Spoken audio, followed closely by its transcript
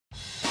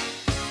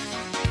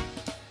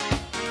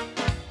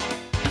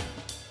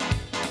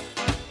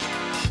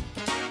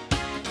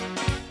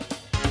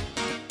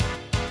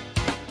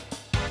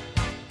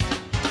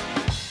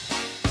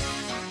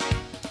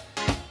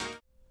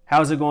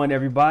How's it going,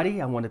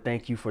 everybody? I want to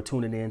thank you for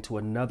tuning in to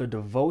another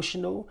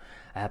devotional.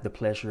 I have the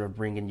pleasure of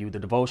bringing you the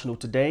devotional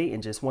today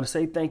and just want to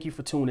say thank you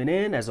for tuning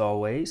in as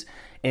always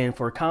and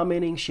for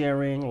commenting,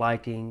 sharing,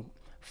 liking,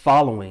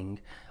 following.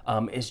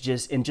 It's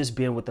just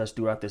being with us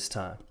throughout this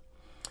time.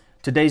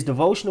 Today's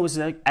devotional is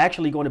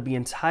actually going to be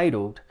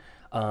entitled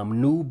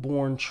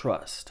Newborn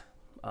Trust.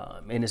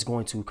 And it's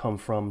going to come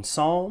from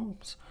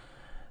Psalms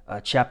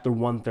chapter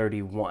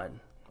 131.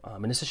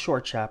 And it's a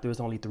short chapter. It's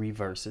only 3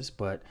 verses,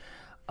 but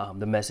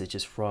the message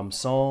is from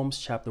Psalms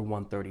chapter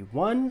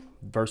 131,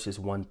 verses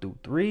 1 through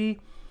 3.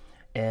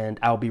 And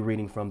I'll be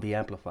reading from the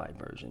Amplified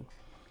version.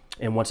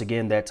 And once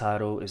again, that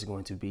title is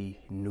going to be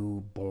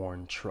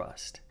Newborn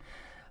Trust.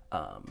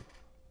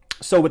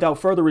 So without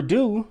further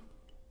ado,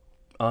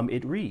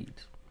 it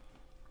reads,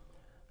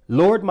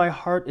 Lord, my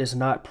heart is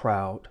not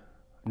proud,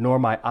 nor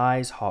my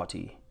eyes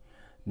haughty,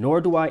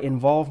 nor do I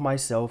involve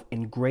myself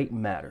in great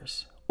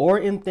matters or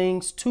in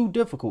things too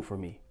difficult for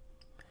me.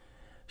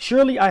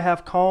 Surely I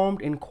have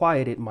calmed and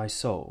quieted my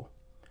soul,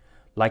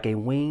 like a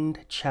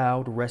weaned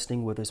child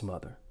resting with his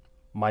mother.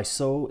 My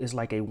soul is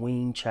like a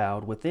weaned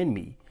child within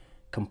me,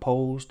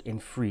 composed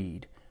and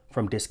freed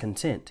from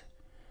discontent.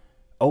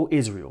 O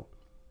Israel,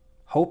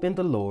 hope in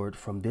the Lord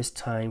from this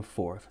time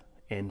forth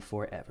and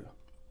forever.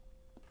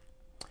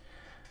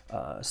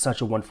 Such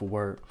a wonderful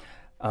word.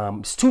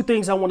 There's 2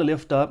 things I want to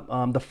lift up.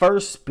 The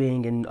first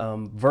being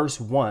in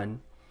verse 1.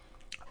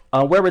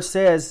 Where it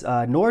says,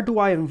 nor do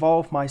I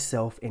involve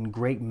myself in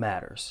great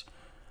matters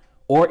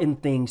or in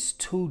things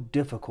too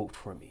difficult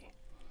for me.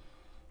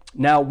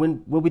 Now,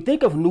 when we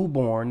think of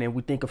newborn and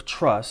we think of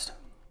trust,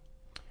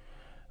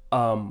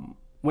 when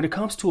it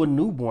comes to a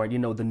newborn,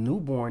 the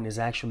newborn is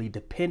actually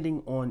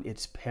depending on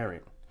its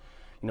parent,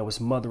 its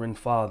mother and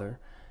father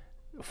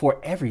for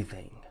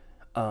everything.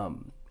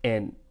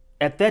 And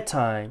at that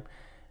time,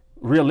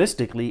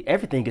 realistically,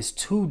 everything is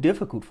too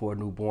difficult for a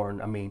newborn.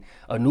 I mean,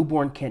 a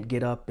newborn can't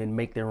get up and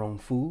make their own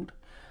food.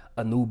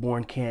 A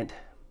newborn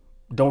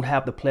don't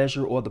have the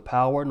pleasure or the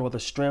power nor the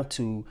strength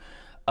to,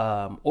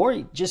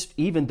 or just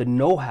even the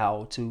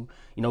know-how to,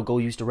 go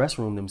use the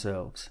restroom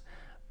themselves.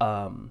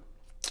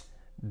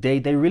 They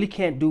really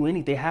can't do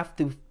anything.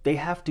 They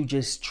have to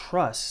just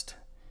trust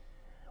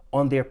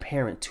on their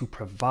parent to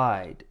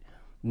provide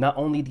not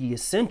only the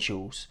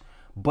essentials,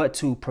 but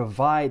to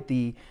provide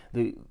the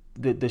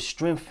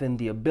strength and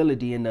the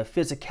ability and the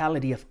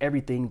physicality of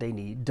everything they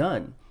need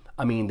done.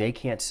 I mean, they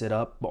can't sit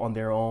up on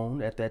their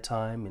own at that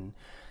time and,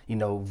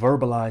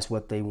 verbalize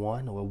what they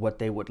want or what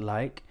they would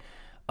like,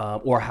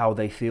 or how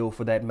they feel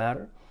for that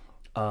matter.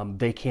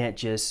 They can't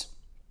just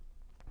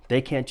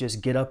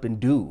get up and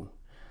do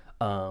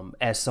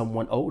as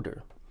someone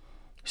older.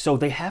 So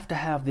they have to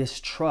have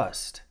this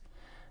trust.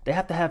 They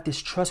have to have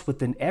this trust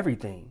within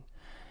everything.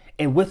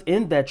 And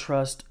within that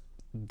trust,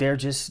 they're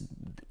just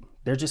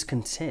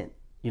content.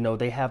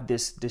 They have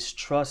this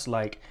trust,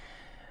 like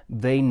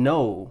they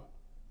know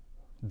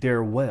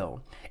they're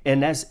well.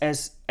 And as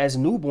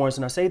newborns,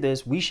 and I say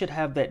this, we should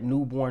have that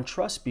newborn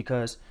trust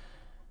because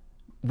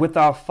with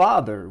our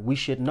Father, we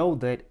should know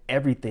that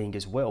everything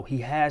is well. He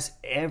has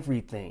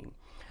everything.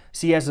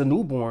 See, as a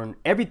newborn,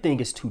 everything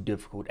is too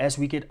difficult. As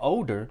we get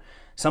older,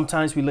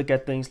 sometimes we look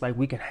at things like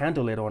we can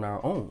handle it on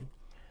our own.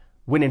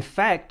 When in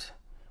fact,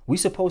 we're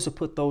supposed to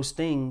put those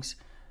things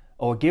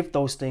or give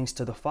those things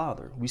to the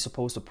Father. We're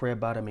supposed to pray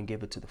about them and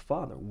give it to the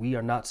Father. We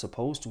are not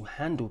supposed to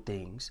handle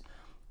things,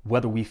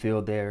 whether we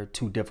feel they're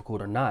too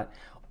difficult or not,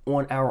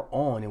 on our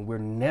own. And we're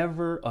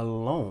never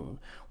alone.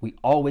 We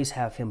always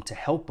have Him to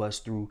help us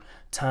through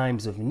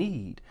times of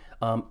need.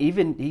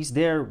 Even He's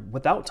there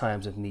without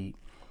times of need.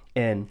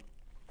 And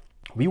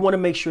we want to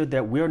make sure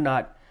that we're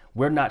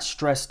not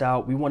stressed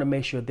out. We want to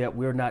make sure that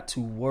we're not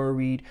too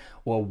worried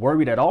or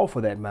worried at all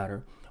for that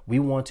matter. We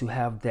want to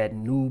have that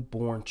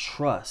newborn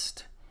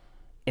trust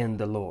in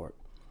the Lord,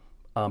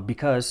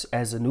 because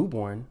as a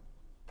newborn,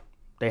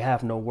 they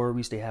have no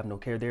worries, they have no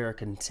care, they are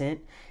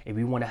content, and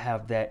we want to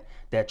have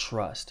that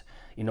trust.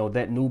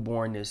 That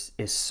newborn is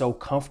so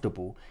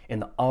comfortable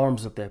in the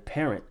arms of their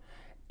parent,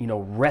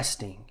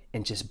 resting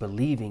and just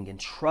believing and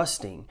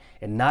trusting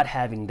and not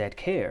having that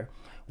care.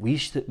 We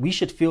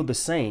should feel the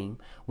same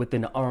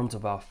within the arms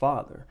of our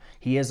Father.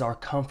 He is our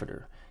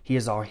comforter. He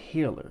is our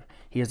healer.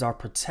 He is our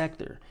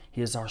protector.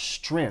 He is our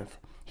strength.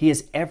 He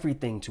is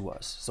everything to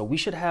us. So we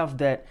should have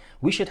that.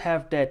 We should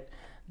have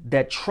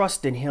that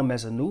trust in Him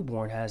as a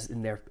newborn has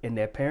in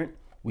their parent.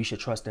 We should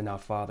trust in our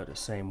Father the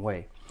same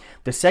way.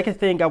 The second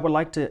thing I would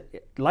like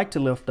to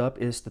lift up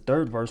is the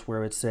 3rd verse,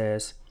 where it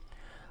says,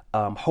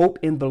 "Hope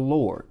in the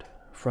Lord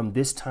from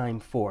this time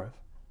forth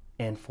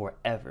and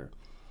forever."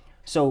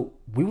 So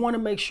we want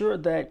to make sure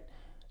that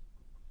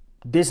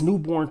this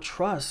newborn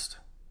trust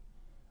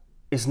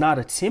is not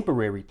a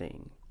temporary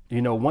thing.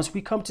 Once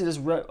we come to this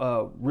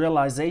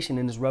realization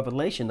and this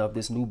revelation of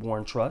this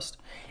newborn trust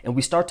and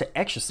we start to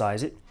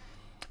exercise it,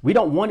 We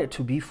don't want it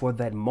to be for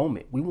that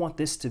moment. We want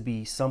this to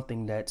be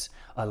something that's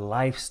a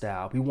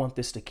lifestyle. We want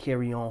this to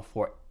carry on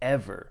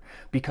forever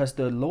because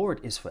the Lord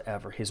is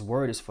forever. His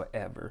word is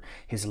forever.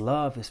 His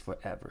love is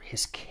forever.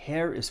 His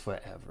care is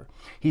forever.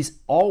 He's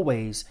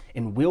always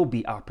and will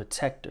be our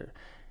protector.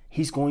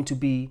 He's going to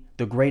be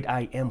the great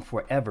I am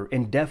forever,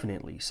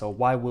 indefinitely. So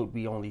why would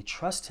we only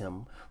trust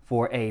him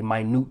for a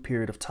minute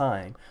period of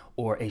time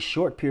or a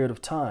short period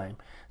of time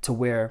to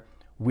where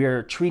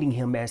we're treating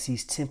him as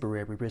he's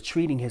temporary? We're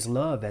treating his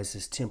love as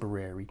his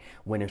temporary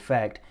when in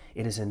fact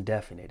it is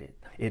indefinite.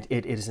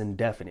 It is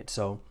indefinite.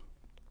 So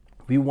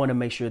we want to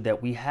make sure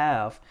that we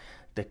have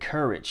the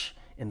courage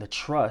and the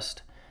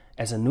trust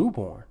as a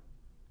newborn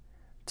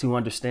to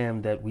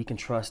understand that we can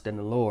trust in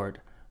the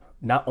Lord,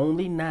 not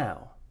only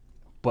now,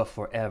 but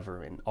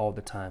forever and all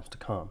the times to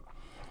come.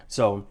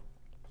 So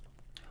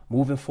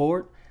moving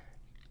forward,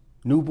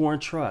 newborn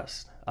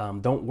trust.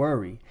 Don't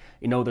worry.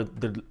 You know,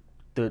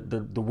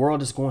 the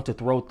world is going to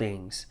throw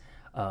things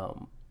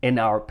in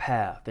our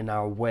path, in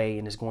our way,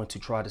 and is going to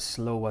try to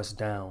slow us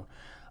down.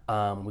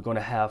 We're going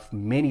to have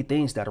many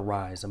things that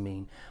arise. I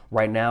mean,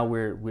 right now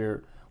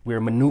we're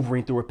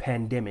maneuvering through a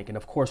pandemic, and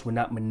of course we're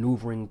not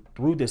maneuvering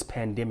through this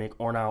pandemic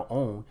on our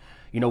own.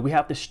 You know, we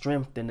have the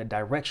strength and the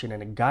direction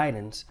and the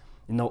guidance,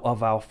 you know,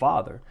 of our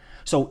Father.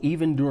 So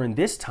even during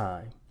this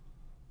time,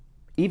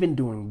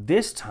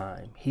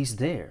 he's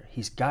there,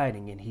 he's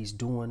guiding, and he's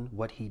doing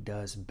what he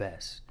does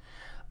best.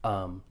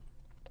 And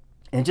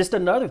just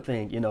another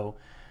thing, you know,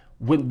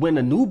 when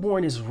a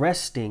newborn is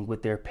resting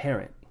with their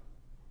parent,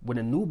 when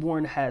a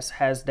newborn has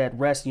that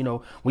rest, you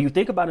know, when you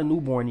think about a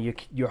newborn,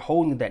 you're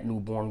holding that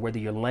newborn, whether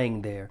you're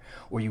laying there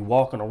or you're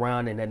walking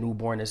around and that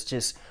newborn is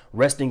just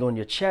resting on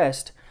your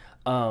chest.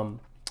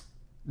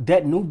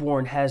 That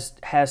newborn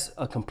has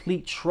a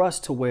complete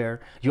trust to where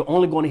you're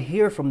only going to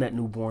hear from that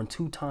newborn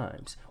 2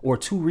 times or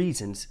 2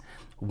 reasons.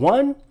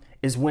 One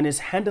is when it's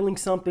handling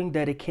something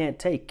that it can't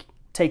take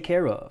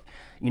care of.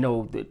 You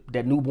know,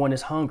 that newborn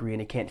is hungry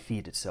and it can't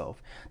feed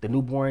itself. The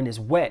newborn is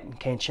wet and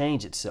can't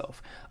change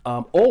itself.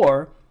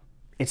 Or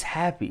it's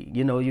happy.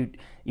 You know,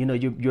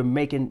 you're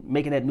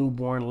making that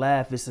newborn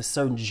laugh. It's a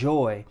certain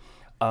joy.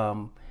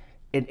 And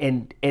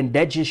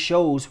that just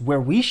shows where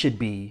we should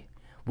be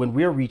when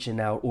we're reaching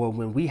out or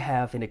when we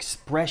have an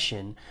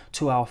expression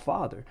to our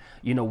Father.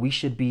 You know, we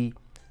should be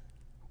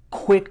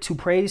quick to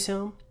praise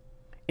him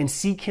and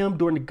seek him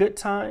during the good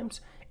times,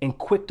 and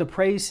quick to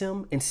praise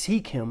him and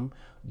seek him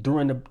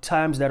during the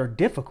times that are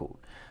difficult.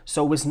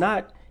 So it's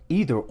not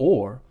either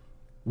or.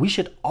 We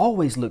should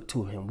always look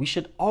to him. We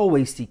should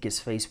always seek his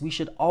face. We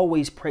should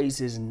always praise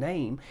his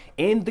name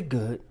in the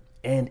good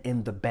and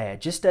in the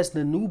bad. Just as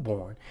the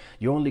newborn,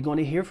 you're only going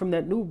to hear from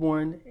that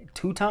newborn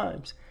 2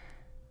 times.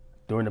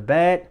 During the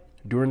bad,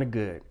 during the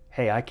good.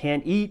 Hey, I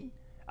can't eat.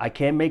 I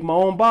can't make my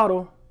own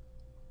bottle.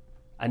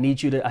 I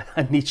need you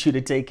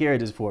to take care of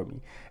this for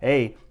me.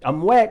 Hey,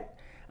 I'm wet.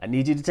 I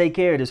need you to take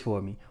care of this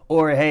for me.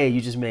 Or, hey,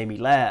 you just made me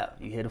laugh.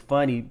 You hit a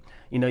funny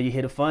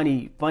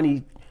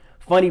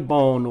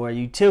bone, or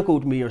you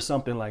tickled me or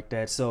something like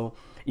that. So,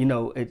 you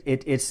know,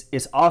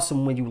 it's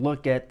awesome when you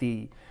look at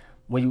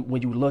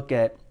when you look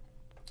at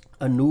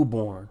a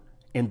newborn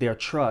and their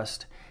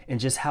trust and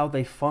just how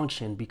they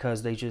function,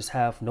 because they just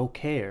have no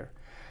care.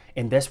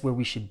 And that's where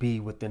we should be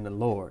within the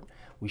Lord.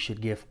 We should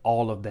give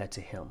all of that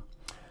to him.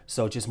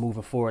 So just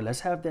moving forward, let's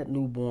have that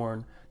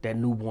newborn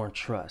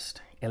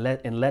trust, and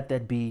let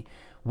that be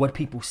what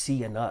people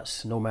see in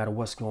us, no matter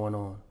what's going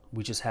on.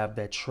 We just have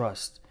that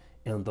trust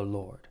in the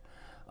Lord.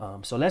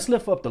 So let's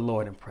lift up the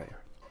Lord in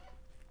prayer.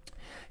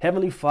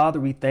 Heavenly Father,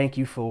 we thank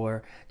you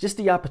for just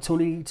the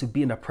opportunity to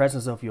be in the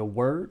presence of your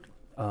word.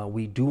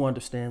 We do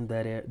understand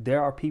that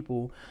there are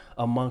people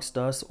amongst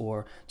us,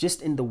 or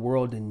just in the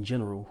world in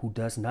general, who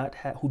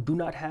do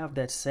not have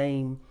that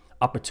same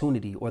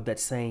opportunity or that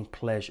same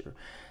pleasure.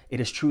 It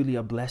is truly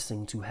a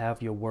blessing to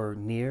have your word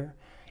near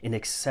and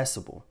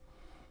accessible.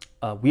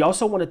 We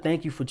also want to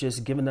thank you for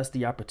just giving us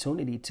the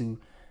opportunity to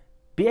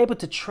be able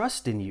to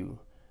trust in you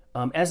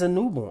as a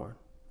newborn.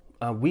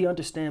 We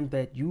understand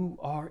that you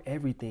are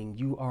everything.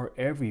 You are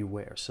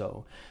everywhere.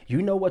 So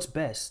you know what's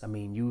best. I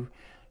mean, you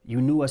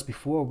knew us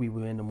before we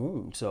were in the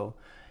womb. So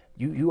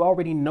you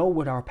already know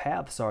what our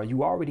paths are.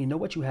 You already know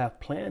what you have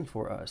planned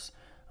for us.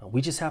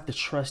 We just have to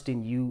trust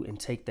in you and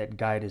take that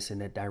guidance in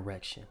that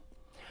direction.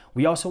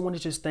 We also want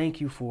to just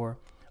thank you for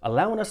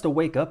allowing us to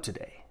wake up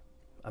today.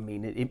 I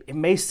mean, it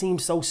may seem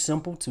so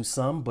simple to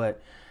some,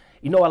 but,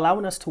 you know,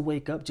 allowing us to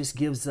wake up just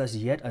gives us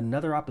yet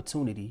another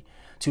opportunity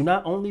to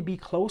not only be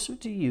closer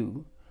to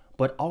you,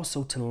 but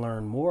also to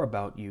learn more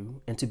about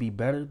you and to be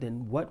better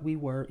than what we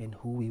were and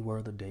who we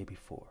were the day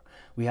before.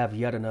 We have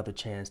yet another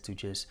chance to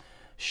just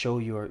show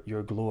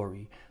your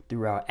glory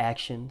through our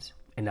actions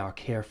and our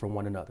care for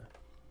one another.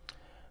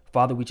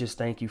 Father, we just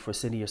thank you for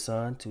sending your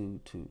son to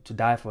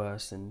die for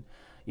us, and,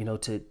 you know,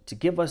 to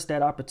give us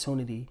that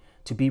opportunity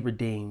to be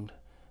redeemed,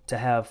 to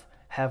have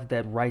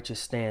that righteous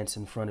stance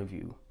in front of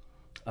you.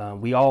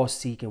 We all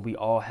seek and we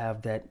all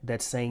have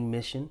that same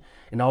mission.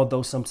 And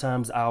although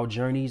sometimes our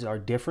journeys are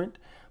different,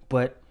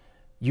 but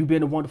You've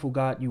been a wonderful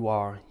God. You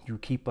are. You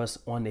keep us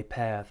on a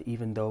path,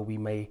 even though we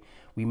may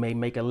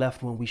make a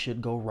left when we should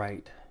go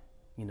right.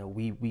 You know,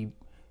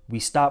 we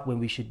stop when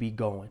we should be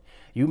going.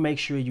 You make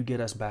sure you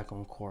get us back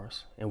on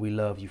course, and we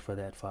love you for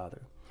that,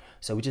 Father.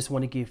 So we just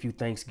want to give you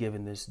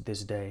thanksgiving this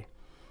day.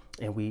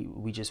 And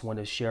we just want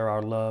to share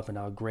our love and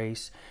our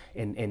grace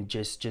and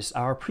just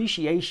our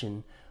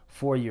appreciation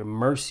for your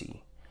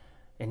mercy.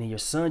 And in your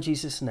Son,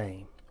 Jesus'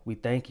 name, we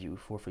thank you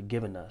for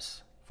forgiving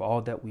us for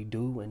all that we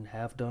do and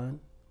have done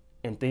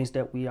and things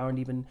that we aren't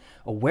even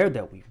aware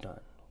that we've done.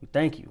 We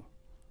thank you.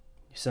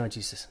 In your Son,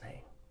 Jesus'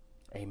 name,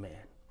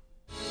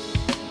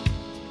 amen.